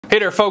Hey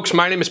there folks,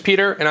 my name is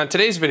Peter, and on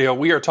today's video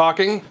we are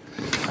talking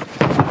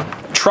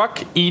truck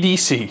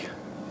EDC.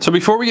 So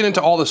before we get into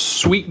all the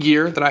sweet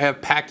gear that I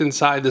have packed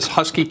inside this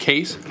Husky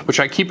case, which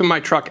I keep in my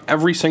truck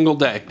every single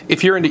day,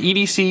 if you're into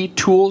EDC,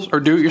 tools, or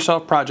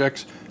do-it-yourself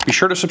projects, be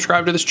sure to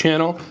subscribe to this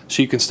channel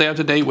so you can stay up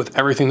to date with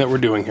everything that we're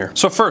doing here.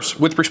 So first,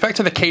 with respect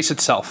to the case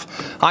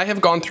itself, I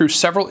have gone through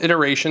several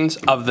iterations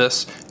of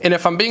this, and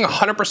if I'm being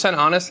 100%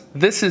 honest,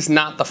 this is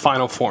not the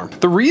final form.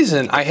 The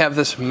reason I have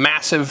this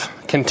massive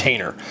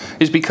container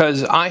is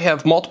because I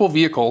have multiple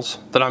vehicles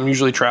that I'm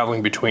usually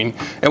traveling between,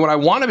 and what I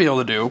want to be able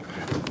to do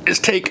is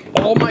take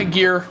all my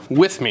gear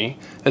with me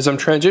as I'm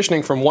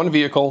transitioning from one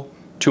vehicle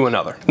to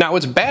another. Now,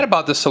 what's bad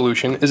about this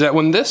solution is that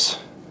when this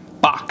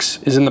box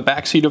is in the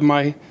back seat of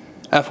my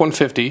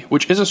F-150,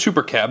 which is a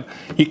super cab,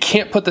 you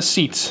can't put the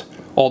seats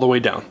all the way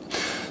down.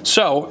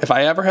 So if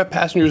I ever have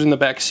passengers in the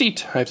back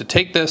seat, I have to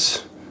take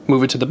this,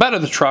 move it to the bed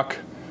of the truck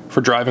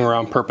for driving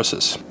around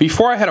purposes.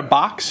 Before I had a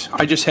box,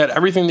 I just had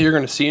everything that you're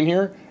gonna see in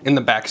here in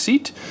the back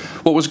seat.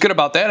 What was good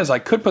about that is I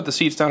could put the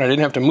seats down, I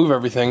didn't have to move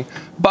everything,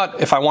 but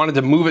if I wanted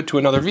to move it to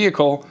another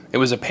vehicle, it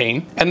was a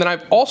pain. And then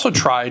I've also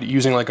tried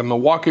using like a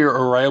Milwaukee or a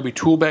Ryobi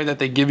tool bag that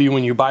they give you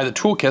when you buy the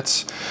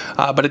toolkits,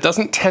 but it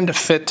doesn't tend to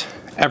fit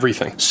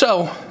everything.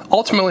 So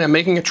ultimately I'm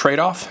making a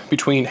trade-off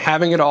between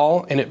having it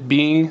all and it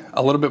being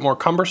a little bit more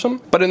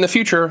cumbersome, but in the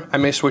future I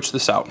may switch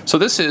this out. So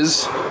this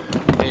is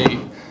a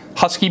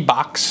Husky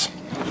box.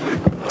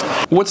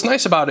 What's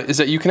nice about it is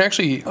that you can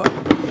actually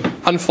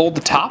unfold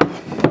the top,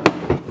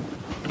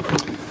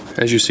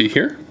 as you see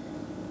here,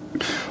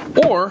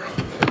 or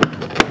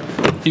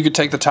you could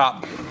take the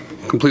top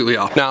completely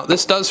off. Now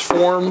this does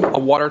form a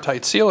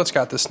watertight seal. It's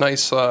got this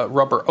nice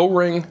rubber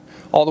O-ring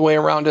all the way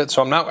around it,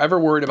 so I'm not ever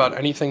worried about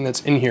anything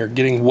that's in here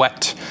getting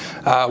wet,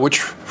 which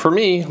for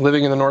me,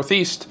 living in the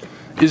Northeast,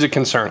 is a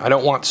concern. I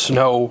don't want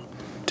snow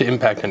to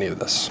impact any of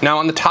this. Now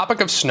on the topic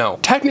of snow,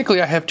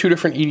 technically I have two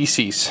different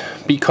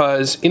EDCs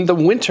because in the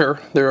winter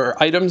there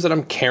are items that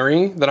I'm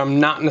carrying that I'm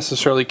not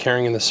necessarily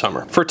carrying in the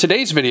summer. For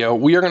today's video,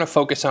 we are going to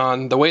focus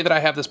on the way that I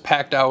have this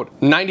packed out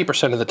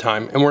 90% of the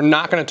time, and we're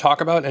not going to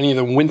talk about any of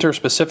the winter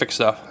specific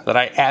stuff that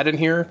I add in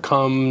here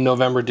come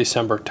November,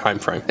 December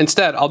timeframe.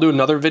 Instead, I'll do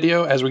another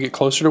video as we get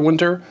closer to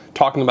winter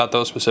talking about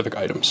those specific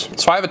items.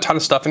 So I have a ton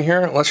of stuff in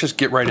here. Let's just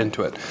get right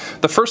into it.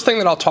 The first thing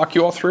that I'll talk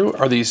you all through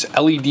are these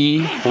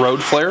LED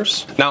road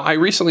flares. Now, I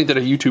recently did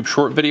a YouTube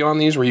short video on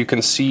these where you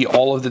can see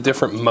all of the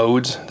different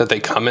modes that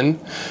they come in.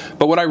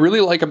 But what I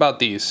really like about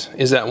these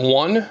is that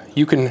one,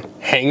 you can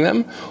hang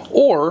them,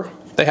 or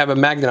they have a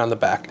magnet on the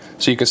back,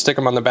 so you can stick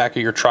them on the back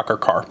of your truck or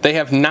car. They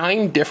have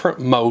 9 different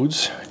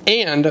modes,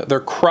 and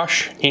they're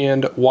crush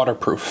and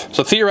waterproof.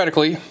 So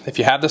theoretically, if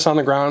you have this on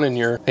the ground and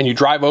you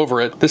drive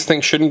over it, this thing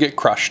shouldn't get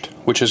crushed,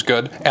 which is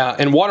good.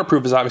 And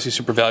waterproof is obviously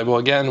super valuable.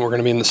 Again, we're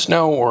gonna be in the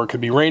snow or it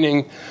could be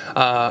raining.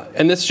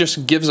 And this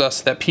just gives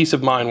us that peace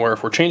of mind where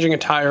if we're changing a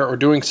tire or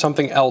doing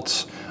something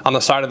else on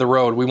the side of the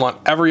road, we want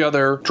every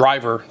other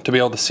driver to be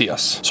able to see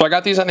us. So I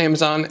got these on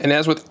Amazon, and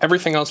as with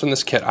everything else in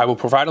this kit, I will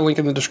provide a link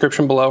in the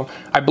description below.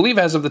 I believe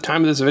as of the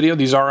time of this video,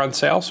 these are on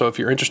sale, so if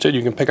you're interested,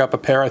 you can pick up a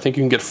pair. I think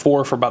you can get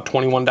 4 for about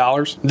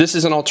 $21. This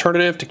is an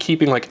alternative to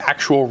keeping like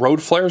actual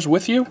road flares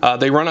with you.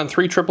 They run on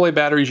 3 AAA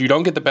batteries. You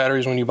don't get the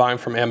batteries when you buy them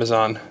from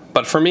Amazon.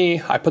 But for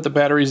me, I put the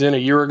batteries in a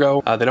year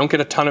ago. They don't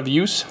get a ton of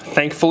use,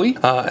 thankfully,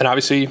 and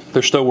obviously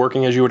they're still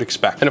working as you would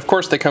expect. And of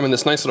course, they come in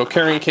this nice little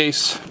carrying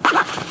case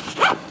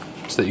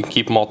so that you can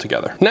keep them all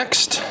together.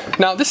 Next,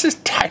 now this is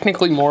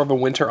technically more of a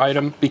winter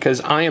item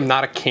because I am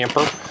not a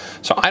camper,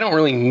 so I don't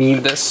really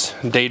need this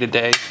day to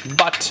day,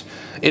 but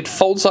it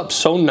folds up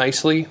so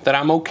nicely that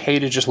I'm okay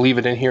to just leave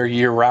it in here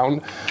year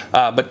round.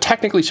 But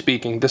technically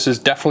speaking, this is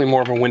definitely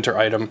more of a winter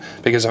item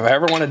because if I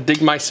ever want to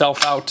dig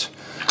myself out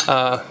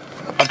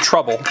of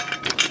trouble,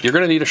 you're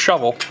gonna need a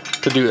shovel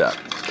to do that.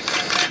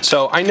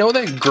 So I know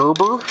that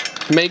Gerber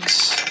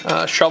makes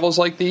shovels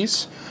like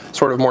these,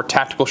 sort of more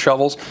tactical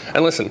shovels.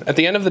 And listen, at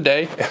the end of the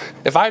day,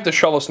 if I have to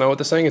shovel snow with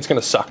this thing, it's gonna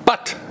suck.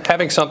 But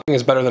having something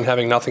is better than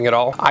having nothing at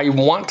all. I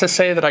want to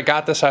say that I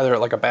got this either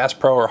at like a Bass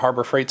Pro or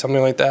Harbor Freight, something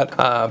like that.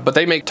 But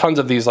they make tons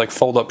of these like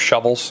fold up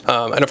shovels.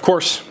 And of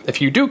course, if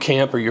you do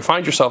camp or you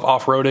find yourself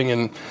off-roading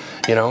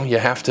and you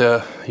have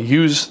to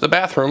use the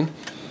bathroom,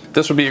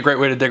 this would be a great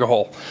way to dig a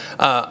hole.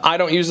 I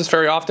don't use this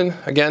very often.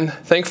 Again,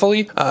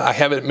 thankfully, I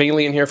have it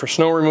mainly in here for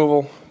snow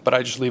removal, but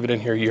I just leave it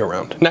in here year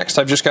round. Next,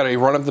 I've just got a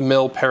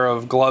run-of-the-mill pair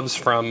of gloves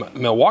from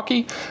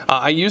Milwaukee.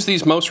 I used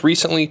these most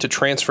recently to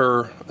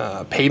transfer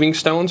paving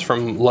stones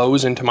from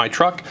Lowe's into my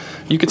truck.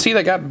 You can see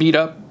they got beat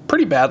up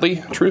pretty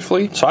badly,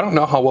 truthfully, so I don't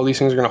know how well these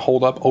things are gonna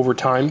hold up over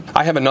time.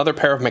 I have another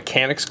pair of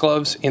mechanics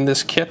gloves in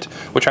this kit,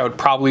 which I would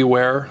probably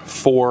wear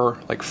for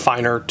like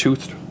finer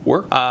tooth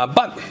work.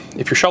 But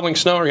if you're shoveling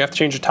snow or you have to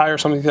change a tire or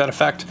something to that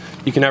effect,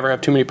 you can never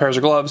have too many pairs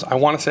of gloves. I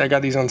want to say I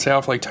got these on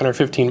sale for like 10 or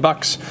 15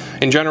 bucks.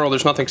 In general,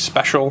 there's nothing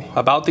special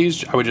about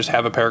these. I would just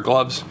have a pair of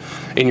gloves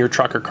in your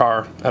truck or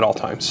car at all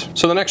times.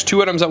 So the next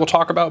two items that we'll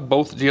talk about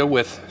both deal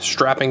with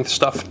strapping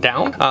stuff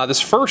down.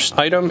 This first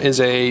item is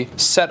a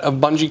set of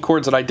bungee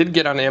cords that I did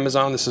get on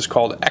Amazon. This is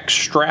called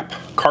X-Strap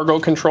Cargo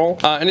Control.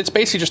 And it's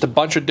basically just a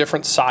bunch of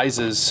different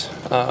sizes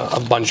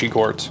of bungee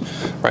cords,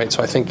 right?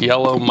 So I think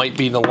yellow might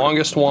be the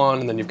longest one,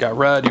 and then you've got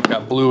red, you've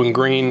got blue and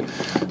green,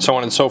 so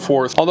on and so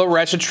forth. Although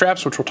ratchet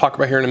straps, which we'll talk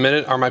about here in a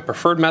minute, are my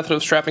preferred method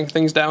of strapping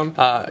things down,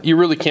 you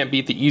really can't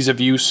beat the ease of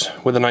use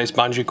with a nice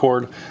bungee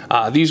cord.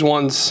 These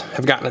ones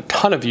have gotten a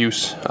ton of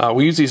use.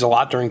 We use these a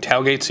lot during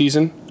tailgate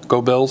season.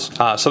 Go Bills.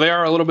 So they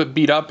are a little bit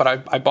beat up, but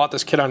I bought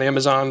this kit on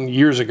Amazon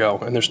years ago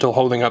and they're still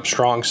holding up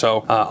strong. So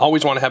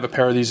always want to have a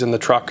pair of these in the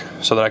truck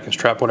so that I can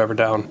strap whatever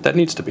down that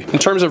needs to be. In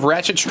terms of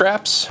ratchet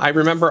straps, I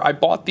remember I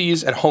bought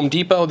these at Home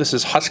Depot. This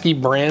is Husky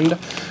brand.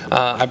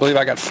 I believe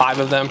I got 5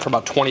 of them for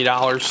about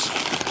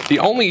 $20. The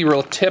only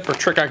real tip or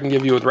trick I can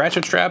give you with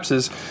ratchet straps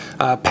is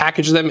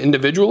package them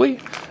individually.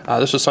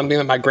 This was something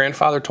that my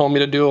grandfather told me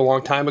to do a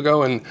long time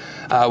ago, and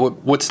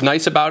what's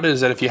nice about it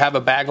is that if you have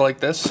a bag like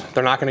this,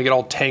 they're not going to get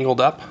all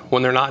tangled up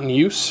when they're not in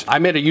use. I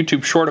made a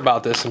YouTube short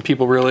about this and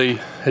people really,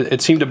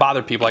 it seemed to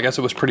bother people. I guess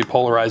it was pretty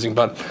polarizing,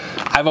 but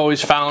I've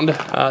always found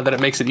that it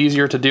makes it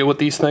easier to deal with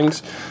these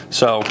things,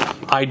 so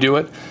I do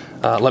it.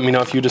 Let me know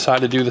if you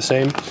decide to do the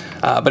same.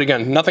 But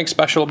again, nothing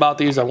special about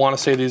these. I want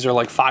to say these are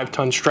like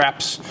 5-ton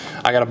straps.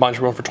 I got a bunch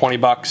of them for 20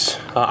 bucks.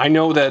 I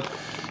know that,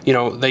 you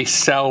know, they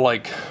sell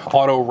like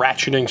auto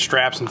ratcheting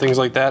straps and things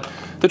like that.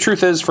 The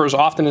truth is, for as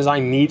often as I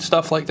need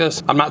stuff like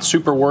this, I'm not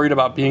super worried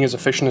about being as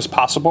efficient as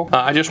possible.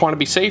 I just want to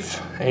be safe,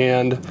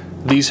 and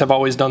these have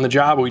always done the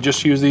job. We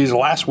just used these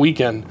last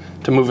weekend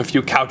to move a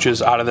few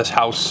couches out of this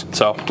house.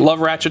 So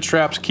love ratchet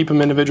straps, keep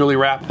them individually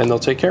wrapped, and they'll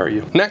take care of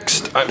you.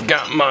 Next, I've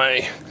got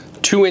my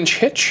 2-inch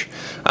hitch.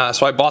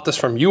 So I bought this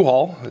from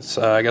U-Haul. It's,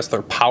 I guess,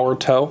 their power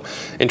tow.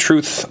 In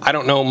truth, I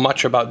don't know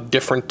much about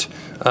different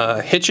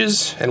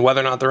hitches and whether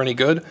or not they're any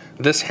good.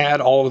 This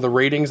had all of the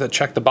ratings that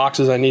checked the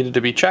boxes I needed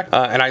to be checked.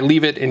 And I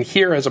leave it in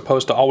here as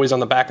opposed to always on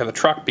the back of the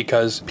truck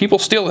because people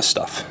steal this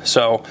stuff.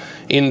 So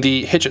in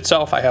the hitch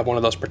itself, I have one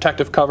of those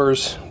protective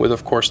covers with,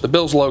 of course, the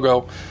Bills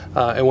logo.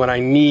 And when I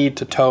need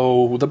to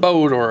tow the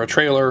boat or a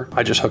trailer,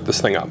 I just hook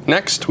this thing up.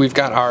 Next, we've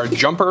got our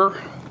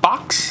jumper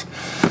box.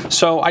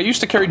 So I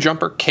used to carry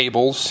jumper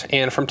cables,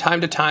 and from time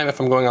to time, if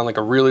I'm going on like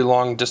a really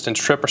long distance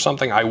trip or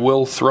something, I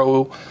will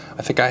throw,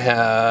 I think I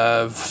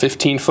have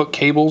 15-foot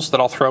cables that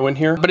I'll throw in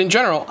here. But in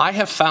general, I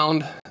have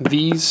found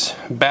these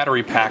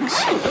battery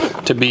packs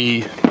to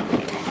be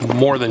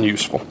more than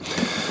useful.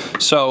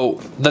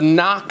 So the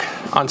knock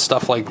on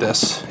stuff like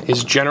this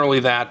is generally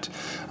that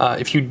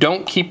if you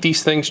don't keep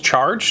these things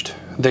charged,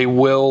 they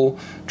will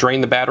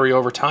drain the battery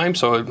over time.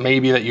 So it may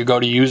be that you go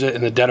to use it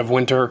in the dead of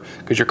winter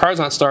because your car's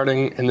not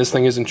starting and this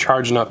thing isn't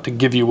charged enough to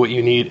give you what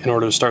you need in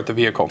order to start the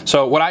vehicle.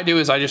 So what I do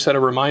is I just set a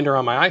reminder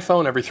on my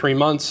iPhone every 3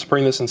 months,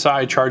 bring this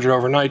inside, charge it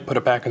overnight, put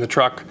it back in the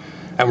truck,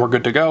 and we're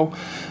good to go.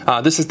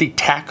 This is the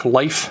Tac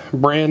Life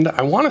brand.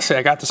 I want to say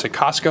I got this at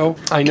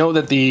Costco. I know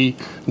that the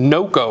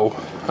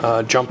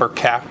NOCO jumper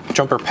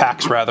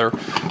packs rather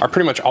are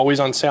pretty much always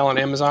on sale on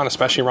Amazon,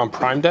 especially around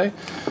Prime Day,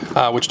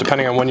 which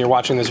depending on when you're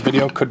watching this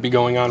video could be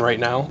going on right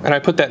now. And I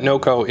put that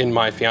NOCO in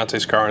my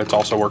fiance's car and it's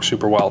also worked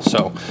super well.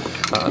 So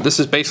this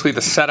is basically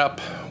the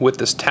setup with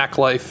this Tac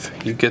Life.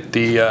 You get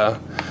the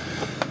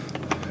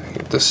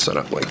get this set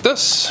up like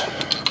this.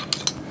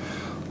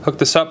 Hook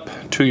this up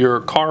to your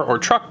car or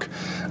truck.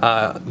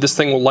 This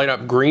thing will light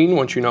up green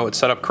once you know it's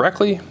set up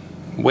correctly.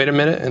 Wait a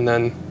minute and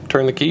then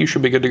turn the key, you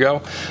should be good to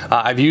go.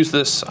 I've used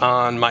this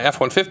on my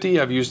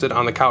F-150, I've used it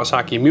on the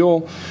Kawasaki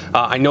Mule.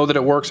 I know that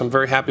it works, I'm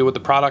very happy with the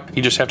product.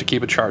 You just have to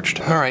keep it charged.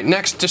 All right,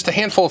 next, just a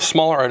handful of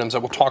smaller items that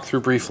we'll talk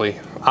through briefly.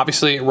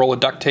 Obviously, a roll of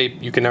duct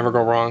tape, you can never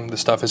go wrong.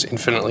 This stuff is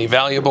infinitely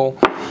valuable.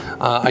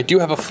 I do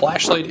have a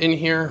flashlight in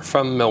here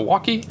from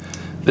Milwaukee.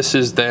 This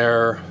is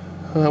their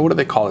what do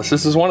they call this?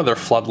 This is one of their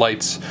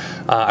floodlights.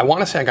 I want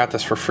to say I got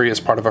this for free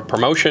as part of a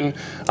promotion.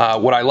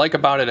 What I like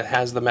about it, it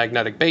has the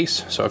magnetic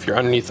base. So if you're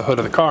underneath the hood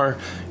of the car,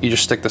 you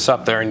just stick this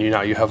up there and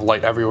you have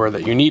light everywhere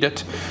that you need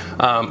it.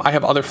 I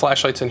have other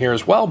flashlights in here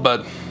as well,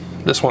 but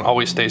this one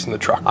always stays in the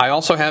truck. I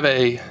also have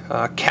a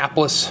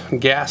capless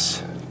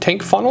gas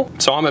tank funnel.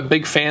 So I'm a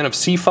big fan of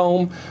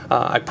Seafoam.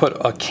 I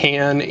put a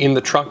can in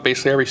the truck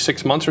basically every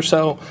 6 months or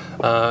so.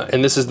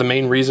 And this is the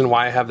main reason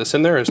why I have this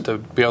in there, is to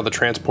be able to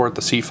transport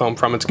the Seafoam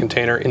from its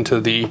container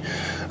into the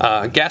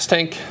gas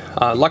tank.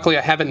 Luckily,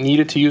 I haven't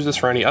needed to use this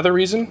for any other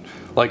reason.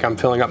 Like I'm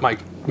filling up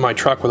my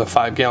truck with a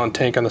 5-gallon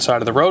tank on the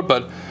side of the road,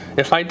 but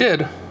if I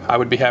did, I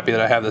would be happy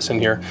that I have this in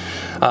here.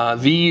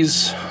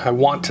 These, I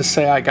want to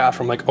say I got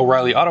from like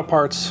O'Reilly Auto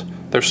Parts.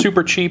 They're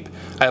super cheap.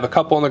 I have a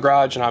couple in the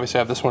garage and obviously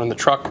I have this one in the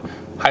truck.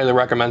 Highly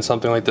recommend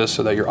something like this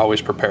so that you're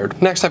always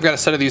prepared. Next, I've got a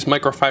set of these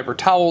microfiber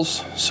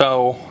towels.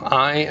 So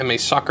I am a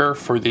sucker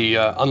for the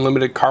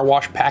unlimited car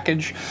wash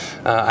package.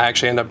 I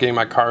actually end up getting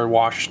my car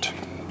washed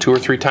 2 or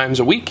 3 times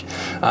a week.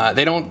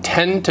 They don't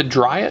tend to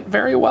dry it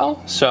very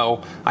well,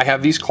 so I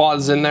have these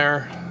cloths in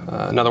there.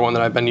 Another one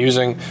that I've been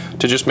using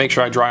to just make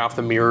sure I dry off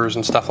the mirrors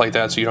and stuff like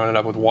that so you don't end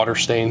up with water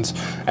stains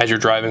as you're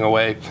driving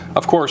away.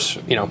 Of course,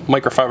 you know,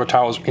 microfiber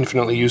towels are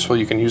infinitely useful.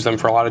 You can use them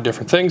for a lot of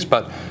different things,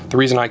 but the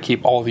reason I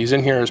keep all of these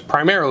in here is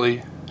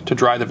primarily to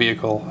dry the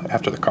vehicle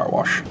after the car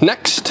wash.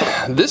 Next,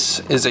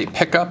 this is a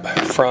pickup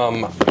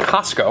from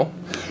Costco,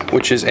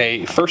 which is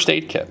a first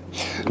aid kit.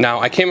 Now,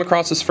 I came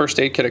across this first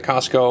aid kit at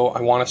Costco,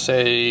 I want to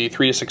say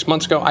 3 to 6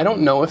 months ago. I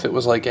don't know if it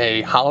was like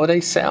a holiday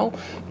sale,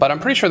 but I'm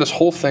pretty sure this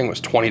whole thing was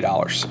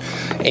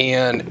 $20.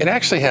 And it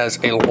actually has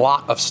a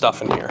lot of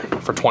stuff in here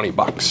for 20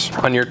 bucks.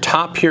 On your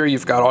top here,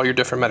 you've got all your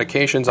different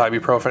medications,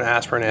 ibuprofen,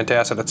 aspirin,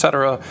 antacid,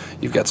 etc.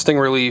 You've got sting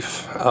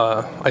relief,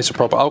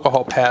 isopropyl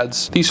alcohol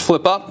pads. These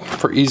flip up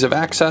for ease of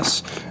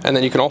access, and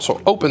then you can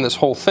also open this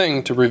whole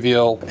thing to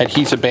reveal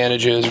adhesive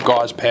bandages,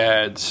 gauze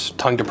pads,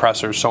 tongue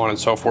depressors, so on and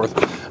so forth.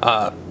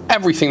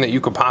 Everything that you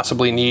could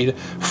possibly need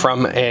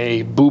from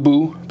a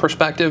boo-boo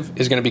perspective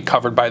is going to be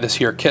covered by this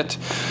here kit.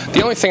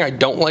 The only thing I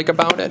don't like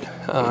about it,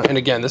 and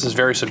again, this is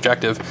very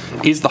subjective,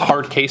 is the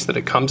hard case that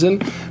it comes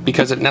in,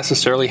 because it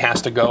necessarily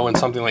has to go in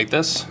something like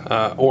this,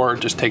 or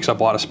it just takes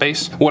up a lot of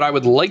space. What I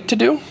would like to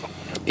do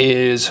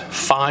is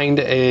find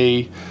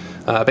a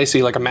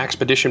basically like a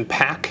Maxpedition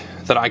pack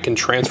that I can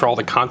transfer all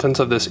the contents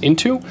of this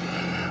into.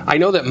 I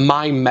know that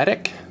My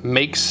Medic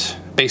makes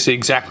basically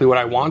exactly what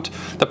I want.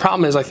 The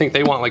problem is I think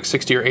they want like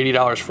 $60 or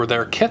 $80 for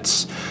their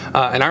kits,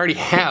 and I already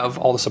have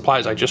all the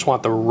supplies. I just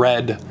want the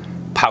red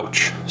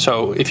pouch.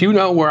 So if you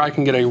know where I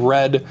can get a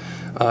red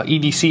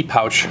EDC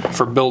pouch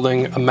for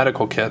building a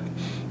medical kit,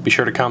 be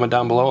sure to comment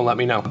down below and let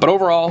me know. But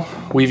overall,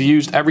 we've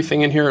used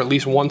everything in here at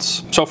least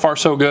once. So far,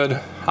 so good.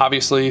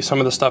 Obviously, some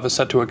of the stuff is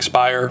set to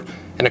expire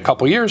in a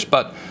couple years,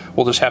 but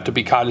we'll just have to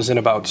be cognizant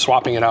about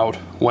swapping it out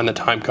when the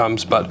time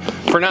comes. But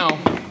for now,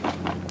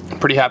 I'm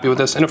pretty happy with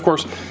this. And of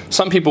course,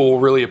 some people will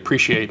really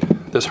appreciate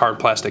this hard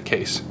plastic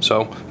case.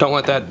 So don't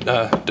let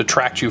that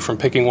detract you from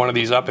picking one of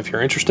these up if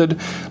you're interested.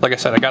 Like I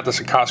said, I got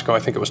this at Costco. I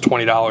think it was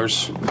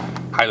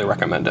 $20. Highly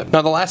recommend it.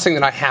 Now, the last thing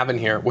that I have in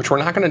here, which we're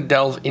not going to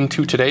delve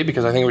into today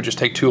because I think it would just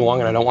take too long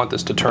and I don't want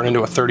this to turn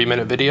into a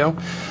 30-minute video,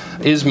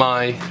 is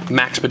my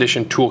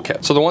Maxpedition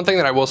toolkit. So the one thing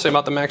that I will say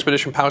about the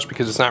Maxpedition pouch,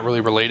 because it's not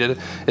really related,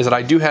 is that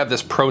I do have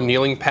this Pro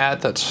kneeling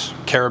pad that's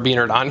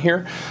carabinered on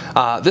here.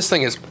 This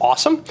thing is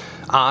awesome.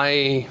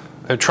 I'm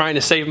trying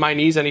to save my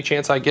knees any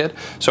chance I get.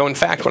 So in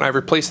fact, when I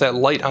replaced that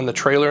light on the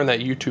trailer in that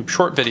YouTube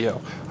short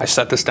video, I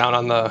set this down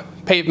on the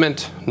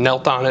pavement,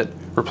 knelt on it,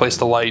 replaced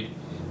the light,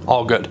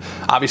 all good.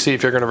 Obviously,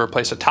 if you're going to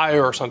replace a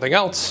tire or something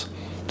else,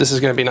 this is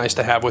going to be nice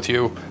to have with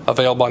you.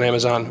 Available on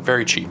Amazon,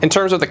 very cheap. In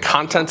terms of the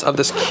contents of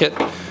this kit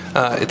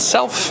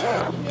itself,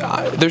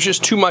 there's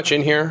just too much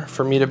in here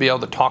for me to be able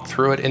to talk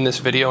through it in this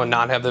video and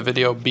not have the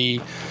video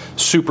be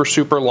super,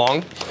 super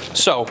long.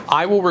 So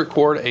I will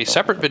record a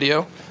separate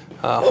video,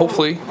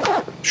 hopefully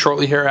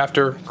shortly here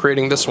after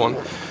creating this one,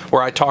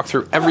 where I talk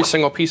through every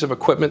single piece of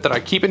equipment that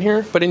I keep in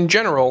here. But in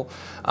general,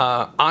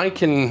 I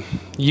can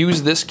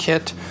use this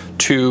kit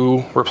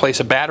to replace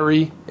a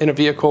battery in a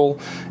vehicle.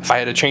 If I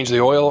had to change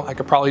the oil, I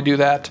could probably do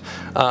that.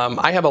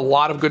 I have a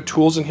lot of good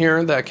tools in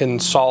here that can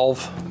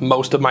solve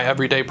most of my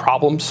everyday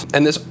problems.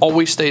 And this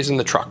always stays in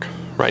the truck,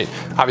 right?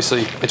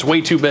 Obviously, it's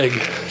way too big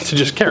to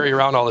just carry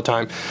around all the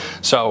time.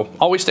 So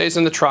always stays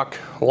in the truck.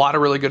 A lot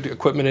of really good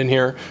equipment in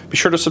here. Be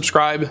sure to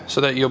subscribe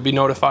so that you'll be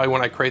notified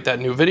when I create that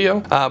new video.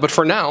 But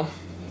for now,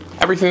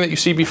 everything that you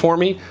see before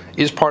me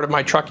is part of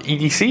my truck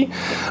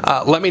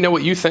EDC. Let me know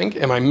what you think.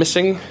 Am I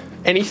missing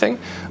anything?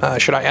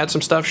 Should I add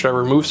some stuff? Should I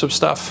remove some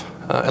stuff?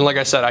 And like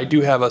I said, I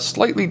do have a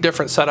slightly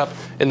different setup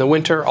in the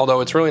winter,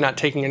 although it's really not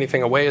taking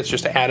anything away. It's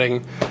just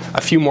adding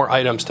a few more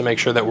items to make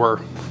sure that we're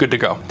good to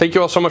go. Thank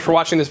you all so much for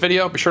watching this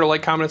video. Be sure to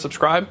like, comment, and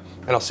subscribe,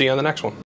 and I'll see you on the next one.